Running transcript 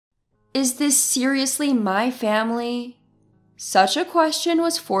Is this seriously my family? Such a question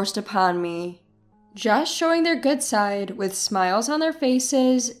was forced upon me. Just showing their good side with smiles on their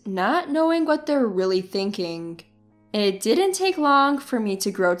faces, not knowing what they're really thinking. It didn't take long for me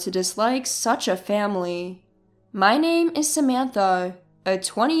to grow to dislike such a family. My name is Samantha, a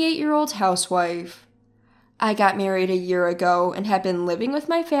 28-year-old housewife. I got married a year ago and have been living with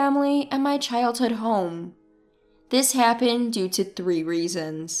my family at my childhood home. This happened due to 3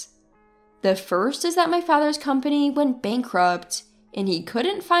 reasons. The first is that my father's company went bankrupt and he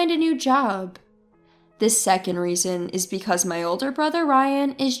couldn't find a new job. The second reason is because my older brother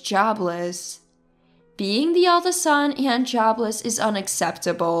Ryan is jobless. Being the eldest son and jobless is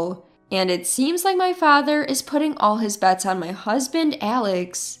unacceptable, and it seems like my father is putting all his bets on my husband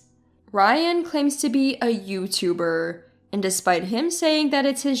Alex. Ryan claims to be a YouTuber, and despite him saying that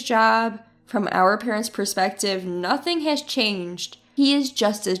it's his job, from our parents' perspective, nothing has changed. He is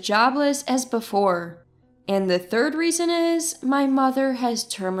just as jobless as before. And the third reason is my mother has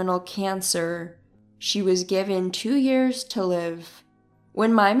terminal cancer. She was given 2 years to live.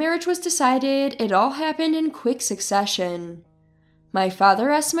 When my marriage was decided, it all happened in quick succession. My father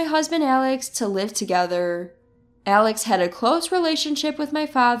asked my husband Alex to live together. Alex had a close relationship with my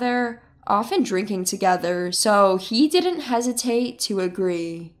father, often drinking together, so he didn't hesitate to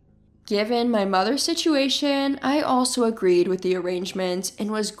agree. Given my mother's situation, I also agreed with the arrangement and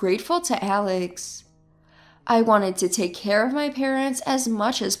was grateful to Alex. I wanted to take care of my parents as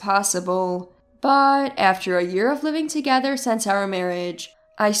much as possible, but after a year of living together since our marriage,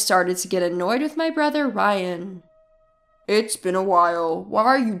 I started to get annoyed with my brother Ryan. It's been a while. Why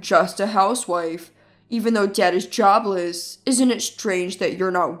are you just a housewife? Even though Dad is jobless, isn't it strange that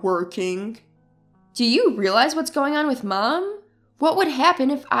you're not working? Do you realize what's going on with Mom? What would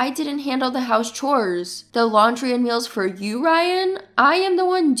happen if I didn't handle the house chores? The laundry and meals for you, Ryan? I am the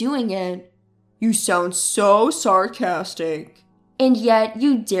one doing it. You sound so sarcastic. And yet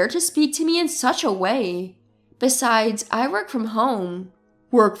you dare to speak to me in such a way. Besides, I work from home.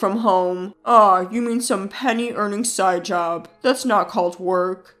 Work from home? Ah, you mean some penny-earning side job. That's not called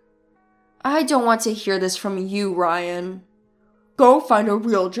work. I don't want to hear this from you, Ryan. Go find a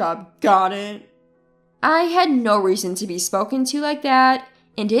real job, got it? I had no reason to be spoken to like that,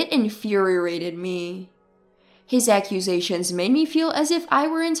 and it infuriated me. His accusations made me feel as if I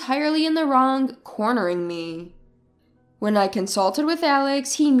were entirely in the wrong, cornering me. When I consulted with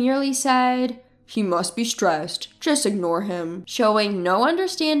Alex, he merely said, "He must be stressed. Just ignore him," showing no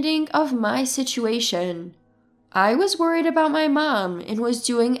understanding of my situation. I was worried about my mom and was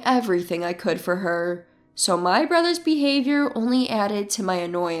doing everything I could for her, so my brother's behavior only added to my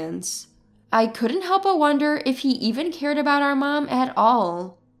annoyance. I couldn't help but wonder if he even cared about our mom at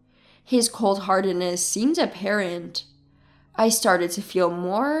all. His cold-heartedness seemed apparent. I started to feel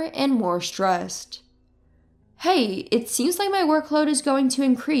more and more stressed. Hey, it seems like my workload is going to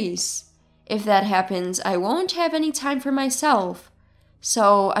increase. If that happens, I won't have any time for myself,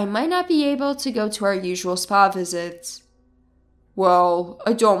 so I might not be able to go to our usual spa visits. Well,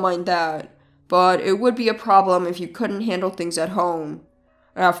 I don't mind that, but it would be a problem if you couldn't handle things at home.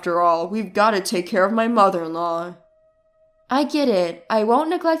 After all, we've got to take care of my mother-in-law. I get it. I won't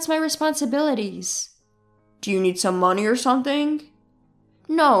neglect my responsibilities. Do you need some money or something?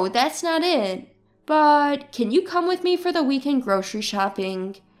 No, that's not it. But can you come with me for the weekend grocery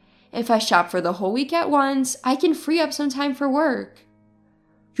shopping? If I shop for the whole week at once, I can free up some time for work.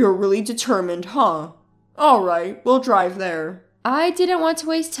 You're really determined, huh? All right, we'll drive there. I didn't want to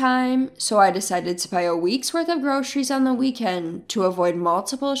waste time, so I decided to buy a week's worth of groceries on the weekend to avoid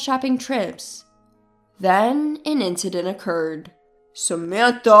multiple shopping trips. Then an incident occurred.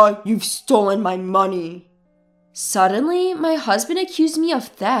 Samantha, you've stolen my money. Suddenly, my husband accused me of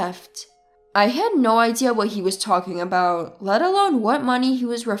theft. I had no idea what he was talking about, let alone what money he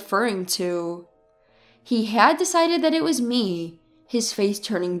was referring to. He had decided that it was me, his face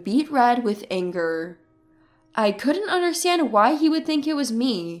turning beet red with anger. I couldn't understand why he would think it was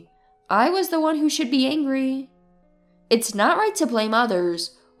me. I was the one who should be angry. It's not right to blame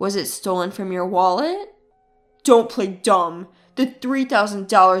others. Was it stolen from your wallet? Don't play dumb. The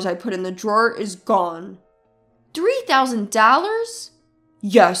 $3,000 I put in the drawer is gone. $3,000?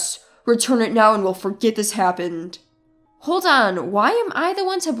 Yes. Return it now and we'll forget this happened. Hold on. Why am I the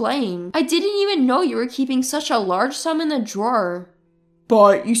one to blame? I didn't even know you were keeping such a large sum in the drawer.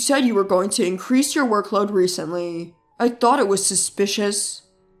 But you said you were going to increase your workload recently. I thought it was suspicious.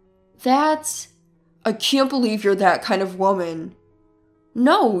 I can't believe you're that kind of woman.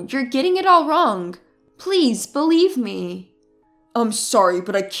 No, you're getting it all wrong. Please, believe me. I'm sorry,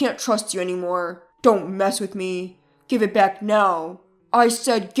 but I can't trust you anymore. Don't mess with me. Give it back now. I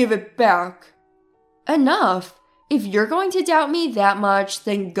said give it back. Enough. If you're going to doubt me that much,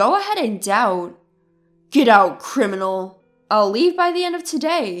 then go ahead and doubt. Get out, criminal. I'll leave by the end of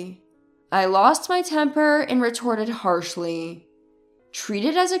today. I lost my temper and retorted harshly.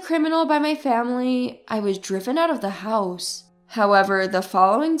 Treated as a criminal by my family, I was driven out of the house. However, the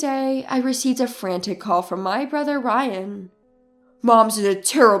following day, I received a frantic call from my brother Ryan. Mom's in a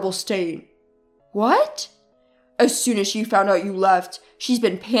terrible state. What? As soon as she found out you left, she's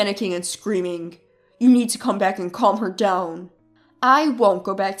been panicking and screaming. You need to come back and calm her down. I won't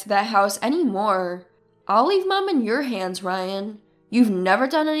go back to that house anymore. I'll leave Mom in your hands, Ryan. You've never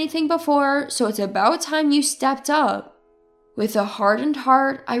done anything before, so it's about time you stepped up. With a hardened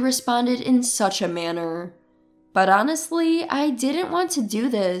heart, I responded in such a manner. But honestly, I didn't want to do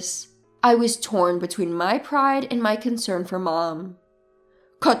this. I was torn between my pride and my concern for Mom.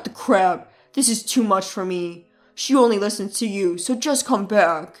 Cut the crap. This is too much for me. She only listens to you, so just come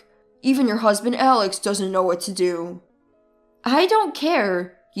back. Even your husband Alex doesn't know what to do. I don't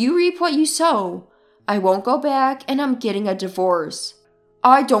care. You reap what you sow. I won't go back, and I'm getting a divorce.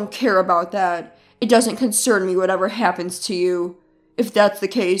 I don't care about that. It doesn't concern me whatever happens to you. If that's the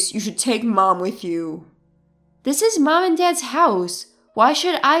case, you should take Mom with you. This is Mom and Dad's house. Why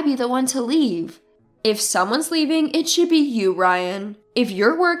should I be the one to leave? If someone's leaving, it should be you, Ryan. If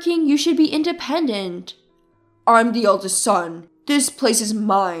you're working, you should be independent. I'm the eldest son. This place is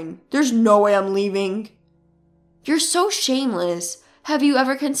mine. There's no way I'm leaving. You're so shameless. Have you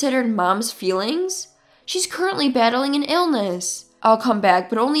ever considered Mom's feelings? She's currently battling an illness. I'll come back,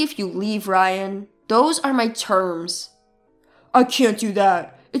 but only if you leave, Ryan. Those are my terms. I can't do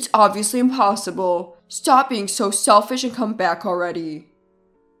that. It's obviously impossible. Stop being so selfish and come back already.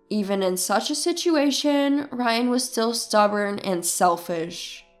 Even in such a situation, Ryan was still stubborn and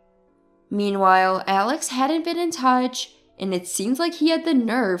selfish. Meanwhile, Alex hadn't been in touch, and it seemed like he had the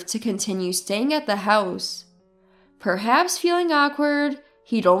nerve to continue staying at the house. Perhaps feeling awkward,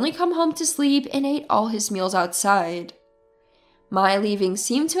 he'd only come home to sleep and ate all his meals outside. My leaving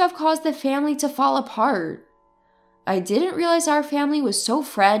seemed to have caused the family to fall apart. I didn't realize our family was so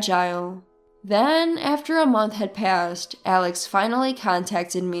fragile. Then, after a month had passed, Alex finally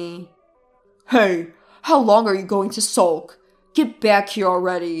contacted me. Hey, how long are you going to sulk? Get back here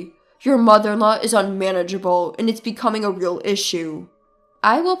already. Your mother-in-law is unmanageable, and it's becoming a real issue.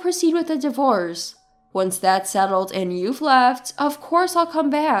 I will proceed with the divorce. Once that's settled and you've left, of course I'll come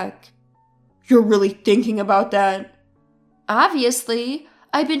back. You're really thinking about that? Obviously,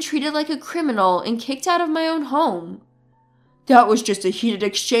 I've been treated like a criminal and kicked out of my own home. That was just a heated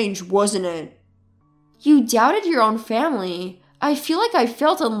exchange, wasn't it? You doubted your own family. I feel like I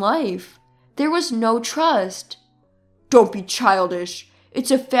failed in life. There was no trust. Don't be childish.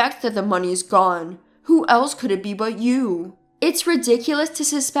 It's a fact that the money is gone. Who else could it be but you? It's ridiculous to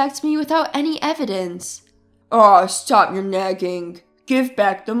suspect me without any evidence. Stop your nagging. Give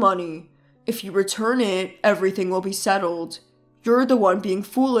back the money. If you return it, everything will be settled. You're the one being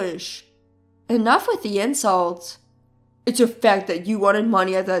foolish. Enough with the insults. It's a fact that you wanted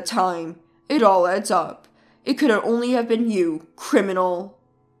money at that time. It all adds up. It could only have been you, criminal.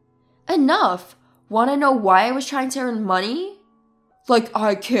 Enough. Want to know why I was trying to earn money? Like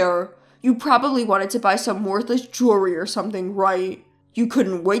I care. You probably wanted to buy some worthless jewelry or something, right? You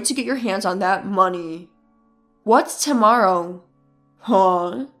couldn't wait to get your hands on that money. What's tomorrow?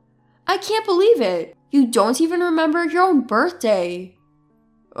 Huh? I can't believe it. You don't even remember your own birthday.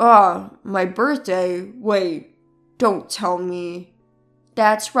 My birthday? Wait, don't tell me.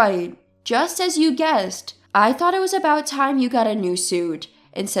 That's right. Just as you guessed. I thought it was about time you got a new suit.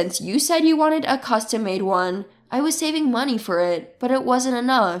 And since you said you wanted a custom-made one, I was saving money for it, but it wasn't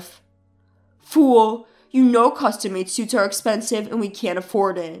enough. Fool, you know custom-made suits are expensive and we can't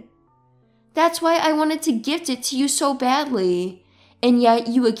afford it. That's why I wanted to gift it to you so badly. And yet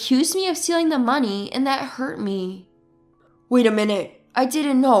you accused me of stealing the money, and that hurt me. Wait a minute. I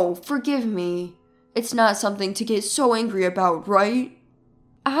didn't know. Forgive me. It's not something to get so angry about, right?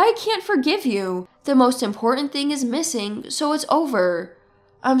 I can't forgive you. The most important thing is missing, so it's over.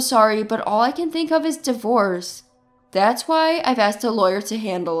 I'm sorry, but all I can think of is divorce. That's why I've asked a lawyer to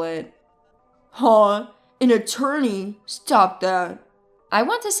handle it. Huh? An attorney? Stop that. I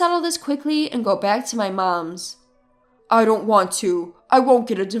want to settle this quickly and go back to my mom's. I don't want to. I won't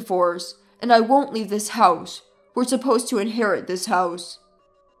get a divorce. And I won't leave this house. We're supposed to inherit this house.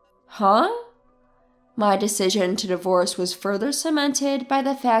 Huh? My decision to divorce was further cemented by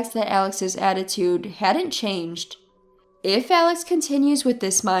the fact that Alex's attitude hadn't changed. If Alex continues with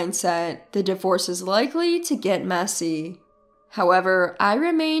this mindset, the divorce is likely to get messy. However, I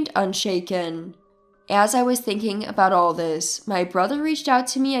remained unshaken. As I was thinking about all this, my brother reached out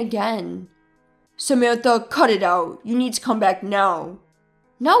to me again. Samantha, cut it out. You need to come back now.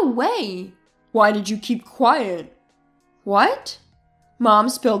 No way. Why did you keep quiet? What? Mom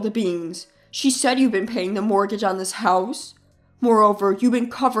spilled the beans. She said you've been paying the mortgage on this house. Moreover, you've been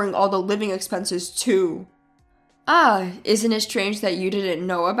covering all the living expenses too. Isn't it strange that you didn't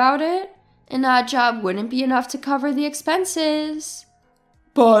know about it? An odd job wouldn't be enough to cover the expenses.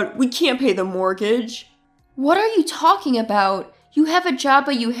 But we can't pay the mortgage. What are you talking about? You have a job,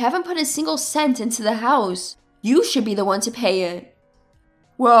 but you haven't put a single cent into the house. You should be the one to pay it.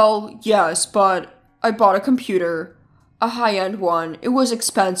 Well, yes, but I bought a computer. A high-end one. It was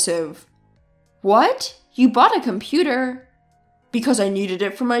expensive. What? You bought a computer? Because I needed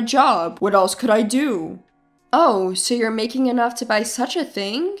it for my job. What else could I do? Oh, so you're making enough to buy such a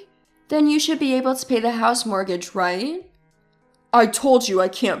thing? Then you should be able to pay the house mortgage, right? I told you I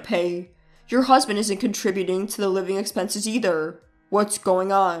can't pay. Your husband isn't contributing to the living expenses either. What's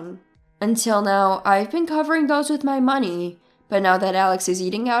going on? Until now, I've been covering those with my money, but now that Alex is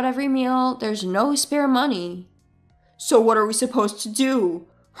eating out every meal, there's no spare money. So what are we supposed to do?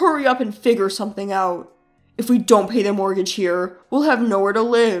 Hurry up and figure something out. If we don't pay the mortgage here, we'll have nowhere to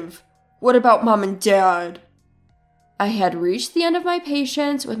live. What about Mom and Dad? I had reached the end of my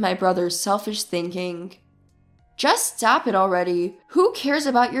patience with my brother's selfish thinking. Just stop it already. Who cares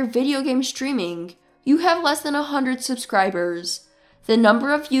about your video game streaming? You have less than 100 subscribers. The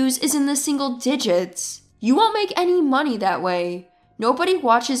number of views is in the single digits. You won't make any money that way. Nobody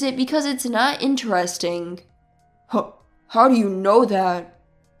watches it because it's not interesting. How do you know that?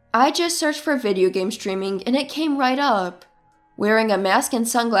 I just searched for video game streaming and it came right up. Wearing a mask and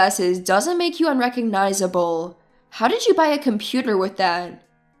sunglasses doesn't make you unrecognizable. How did you buy a computer with that?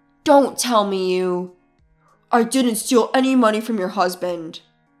 Don't tell me you. I didn't steal any money from your husband.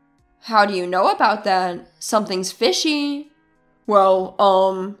 How do you know about that? Something's fishy.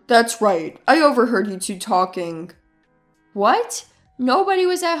 Well, that's right. I overheard you two talking. What? Nobody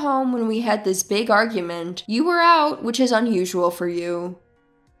was at home when we had this big argument. You were out, which is unusual for you.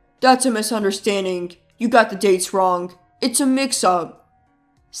 That's a misunderstanding. You got the dates wrong. It's a mix-up.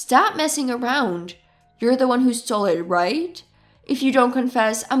 Stop messing around. You're the one who stole it, right? If you don't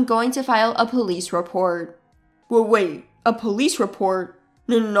confess, I'm going to file a police report. Well, wait, a police report?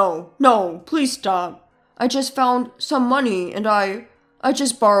 No, please stop. I just found some money and I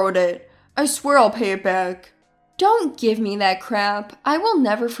just borrowed it. I swear I'll pay it back. Don't give me that crap. I will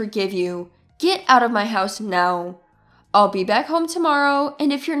never forgive you. Get out of my house now. I'll be back home tomorrow,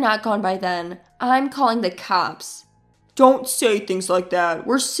 and if you're not gone by then, I'm calling the cops. Don't say things like that.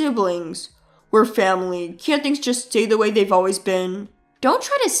 We're siblings. We're family. Can't things just stay the way they've always been? Don't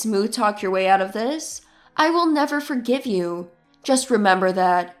try to smooth talk your way out of this. I will never forgive you. Just remember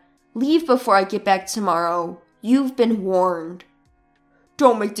that. Leave before I get back tomorrow. You've been warned.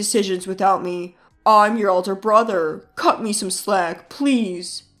 Don't make decisions without me. I'm your older brother. Cut me some slack,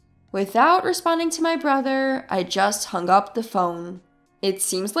 please. Without responding to my brother, I just hung up the phone. It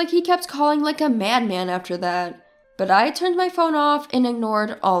seems like he kept calling like a madman after that, but I turned my phone off and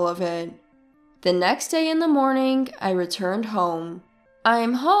ignored all of it. The next day in the morning, I returned home.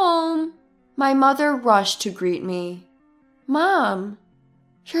 I'm home. My mother rushed to greet me. Mom,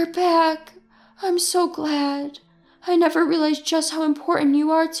 you're back. I'm so glad. I never realized just how important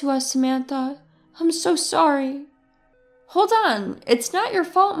you are to us, Samantha. I'm so sorry. Hold on, it's not your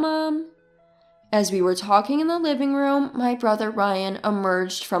fault, Mom. As we were talking in the living room, my brother Ryan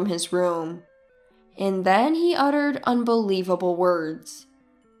emerged from his room. And then he uttered unbelievable words.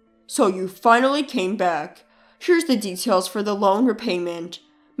 So you finally came back. Here's the details for the loan repayment.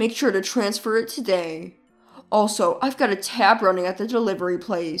 Make sure to transfer it today. Also, I've got a tab running at the delivery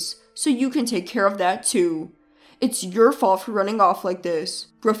place, so you can take care of that too. It's your fault for running off like this.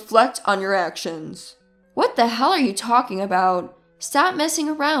 Reflect on your actions. What the hell are you talking about? Stop messing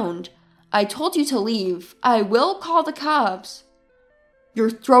around. I told you to leave. I will call the cops. You're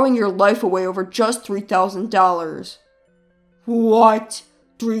throwing your life away over just $3,000. What?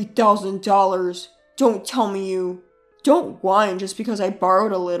 $3,000? Don't tell me you. Don't whine just because I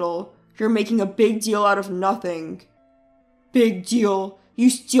borrowed a little. You're making a big deal out of nothing. Big deal? You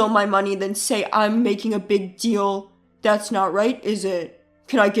steal my money then say I'm making a big deal? That's not right, is it?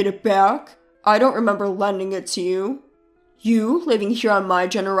 Can I get it back? I don't remember lending it to you. You, living here on my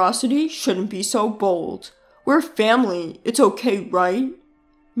generosity, shouldn't be so bold. We're family. It's okay, right?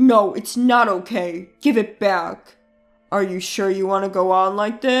 No, it's not okay. Give it back. Are you sure you want to go on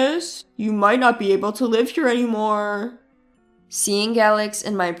like this? You might not be able to live here anymore. Seeing Alex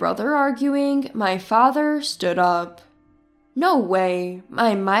and my brother arguing, my father stood up. No way,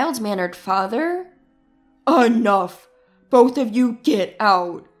 my mild-mannered father? Enough. Both of you get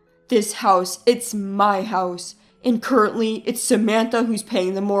out. This house, it's my house, and currently it's Samantha who's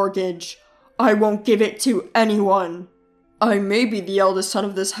paying the mortgage. I won't give it to anyone. I may be the eldest son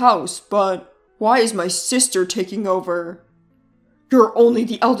of this house, but why is my sister taking over? You're only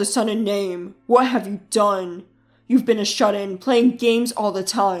the eldest son in name. What have you done? You've been a shut-in, playing games all the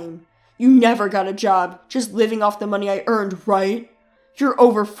time. You never got a job, just living off the money I earned, right? You're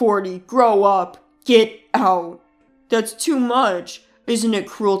over 40, grow up, get out. That's too much. Isn't it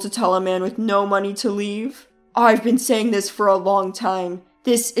cruel to tell a man with no money to leave? I've been saying this for a long time.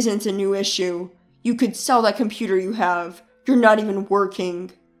 This isn't a new issue. You could sell that computer you have. You're not even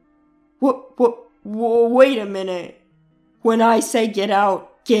working. Wait a minute. When I say get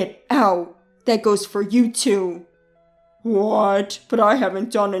out, that goes for you too. What? But I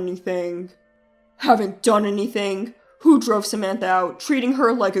haven't done anything. Haven't done anything? Who drove Samantha out, treating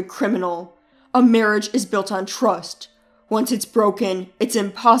her like a criminal? A marriage is built on trust. Once it's broken, it's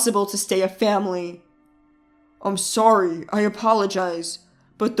impossible to stay a family. I'm sorry, I apologize.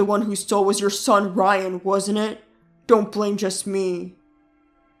 But the one who stole was your son Ryan, wasn't it? Don't blame just me.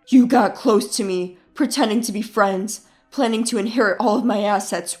 You got close to me, pretending to be friends, planning to inherit all of my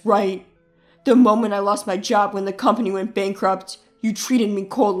assets, right? The moment I lost my job when the company went bankrupt, you treated me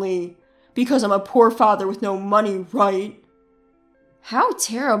coldly. Because I'm a poor father with no money, right? How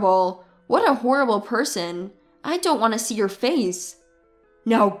terrible. What a horrible person. I don't want to see your face.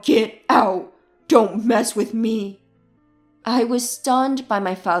 Now get out. Don't mess with me. I was stunned by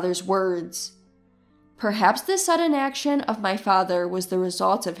my father's words. Perhaps the sudden action of my father was the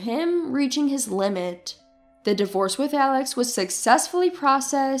result of him reaching his limit. The divorce with Alex was successfully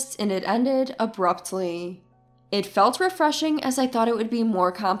processed and it ended abruptly. It felt refreshing as I thought it would be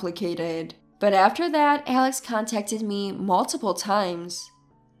more complicated. But after that, Alex contacted me multiple times.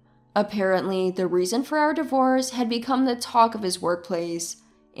 Apparently, the reason for our divorce had become the talk of his workplace,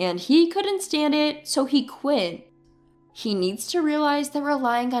 and he couldn't stand it, so he quit. He needs to realize that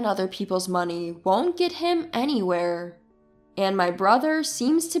relying on other people's money won't get him anywhere. And my brother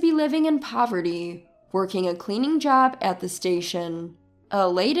seems to be living in poverty, working a cleaning job at the station. A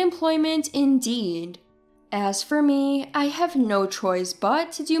late employment indeed. As for me, I have no choice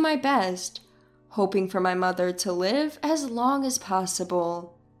but to do my best, hoping for my mother to live as long as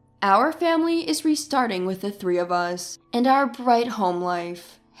possible. Our family is restarting with the three of us, and our bright home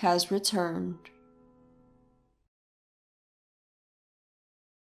life has returned.